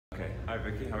Hi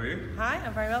Vicky, how are you? Hi,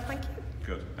 I'm very well, thank you.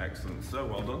 Good, excellent. So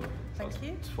well done. Thank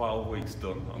you. 12 weeks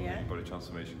done on Yeah. the body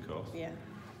transformation course. Yeah.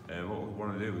 What we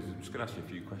want to do is I'm just going to ask you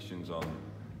a few questions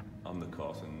on the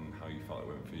course and how you felt it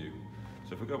went for you.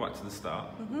 So if we go back to the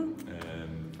start,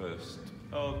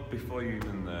 before you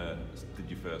even did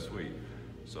your first week,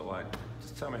 so like,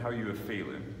 just tell me how you were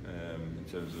feeling in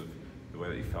terms of the way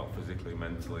that you felt physically,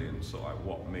 mentally, and so like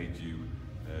what made you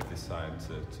decide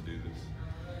to do this?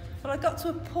 Well, I got to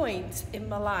a point in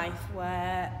my life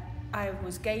where I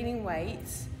was gaining weight,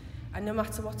 and no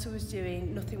matter what I was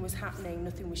doing, nothing was happening,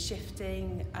 nothing was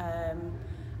shifting, and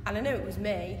I know it was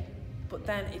me, but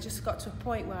then it just got to a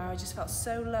point where I just felt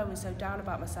so low and so down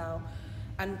about myself,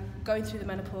 and going through the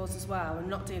menopause as well and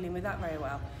not dealing with that very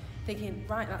well, thinking,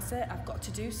 right, that's it, I've got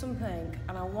to do something,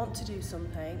 and I want to do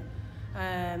something,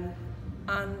 and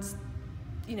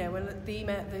you know, when the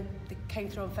email they came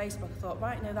through on Facebook, I thought,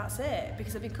 right, no, that's it,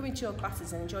 because I've been coming to your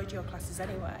classes and enjoyed your classes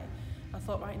anyway. I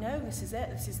thought, right, no, this is it,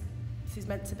 this is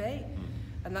meant to be,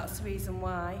 and that's the reason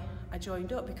why I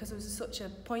joined up, because there was such a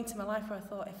point in my life where I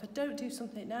thought, if I don't do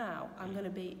something now, I'm going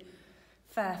to be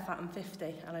fair, fat and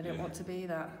 50, and I don't want to be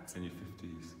that. In your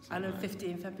 50s? And I'm 50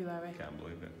 in February. Can't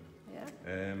believe it.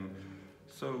 Yeah.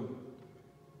 So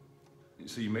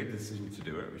you made the decision to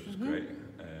do it, which was great.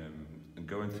 And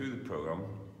going through the program,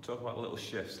 talk about little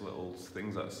shifts, little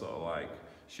things that sort of like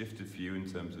shifted for you in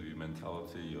terms of your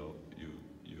mentality, your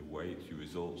weight, your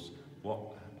results.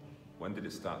 When did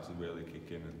it start to really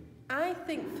kick in? I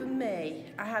think for me,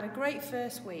 I had a great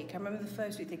first week. I remember the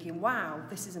first week thinking, wow,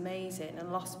 this is amazing,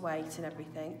 and lost weight and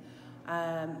everything.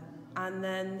 And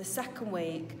then the second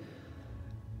week,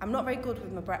 I'm not very good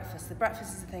with my breakfast. The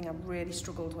breakfast is the thing I've really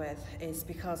struggled with, is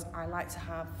because I like to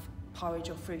have porridge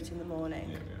or fruit in the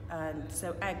morning. And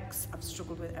so eggs I've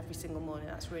struggled with every single morning.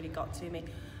 That's really got to me.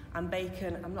 And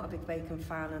bacon, I'm not a big bacon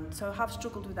fan, and so I have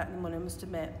struggled with that in the morning, I must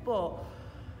admit. But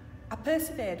I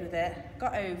persevered with it,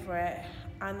 got over it,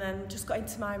 and then just got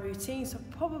into my routine. So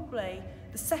probably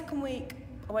the second week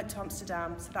I went to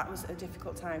Amsterdam, so that was a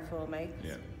difficult time for me.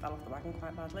 Yeah. Fell off the wagon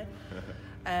quite badly.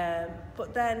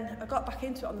 But then I got back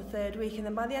into it on the third week, and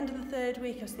then by the end of the third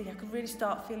week I was thinking I could really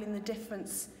start feeling the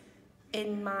difference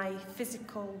in my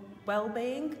physical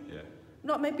well-being. Yeah.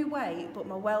 Not maybe weight, but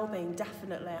my well-being,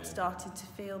 definitely. I started to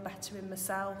feel better in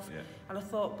myself. Yeah. And I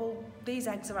thought, well, these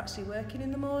eggs are actually working in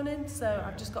the morning, so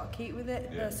I've just got to keep with it,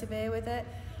 persevere with it.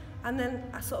 And then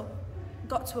I sort of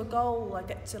got to a goal. I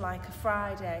get to like a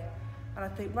Friday, and I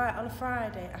think, right, on a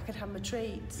Friday I could have my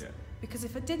treats. Yeah. Because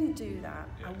if I didn't do that,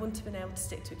 I wouldn't have been able to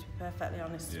stick to it, to be perfectly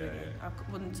honest with you. I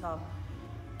wouldn't have.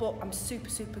 But I'm super,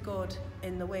 super good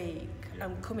in the week.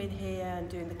 I'm coming here and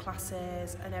doing the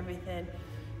classes and everything.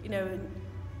 You know, and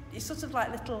it's sort of like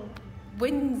little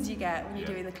wins you get when you're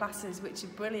doing the classes, which are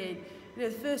brilliant. You know,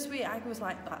 the first week I was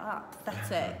like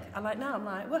pathetic. And like now I'm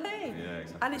like, well, hey. Yeah,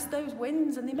 exactly. And it's those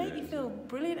wins, and they make you feel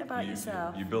brilliant about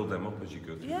yourself. You build them up as you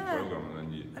go through the program, and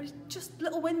then you. And it's just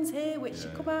little wins here, which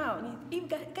you come out, and you even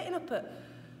getting up at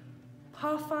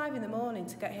 5:30 in the morning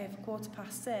to get here for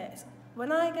 6:15. When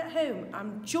I get home,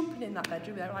 I'm jumping in that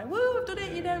bedroom. They're like, woo, I've done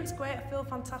it, you know, it's great, I feel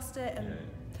fantastic. And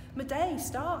my day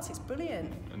starts, it's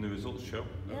brilliant. And the results show.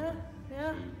 Yeah. So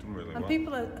you've done really well. And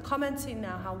people are commenting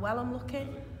now how well I'm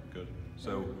looking. Good.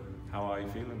 So, how are you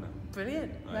feeling now?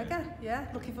 Brilliant, mega,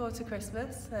 looking forward to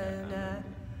Christmas.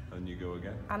 And you go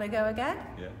again? And I go again.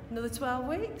 Yeah. Another 12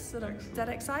 weeks, and I'm dead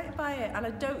excited by it. And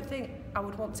I don't think I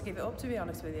would want to give it up, to be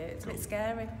honest with you. It's a bit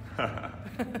scary.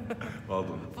 Well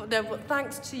done. But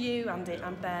thanks to you, Andy,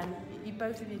 and Ben.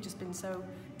 Both of you have just been so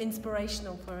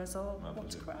inspirational for us all. I want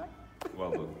to cry.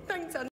 Well done. Thanks, Andy.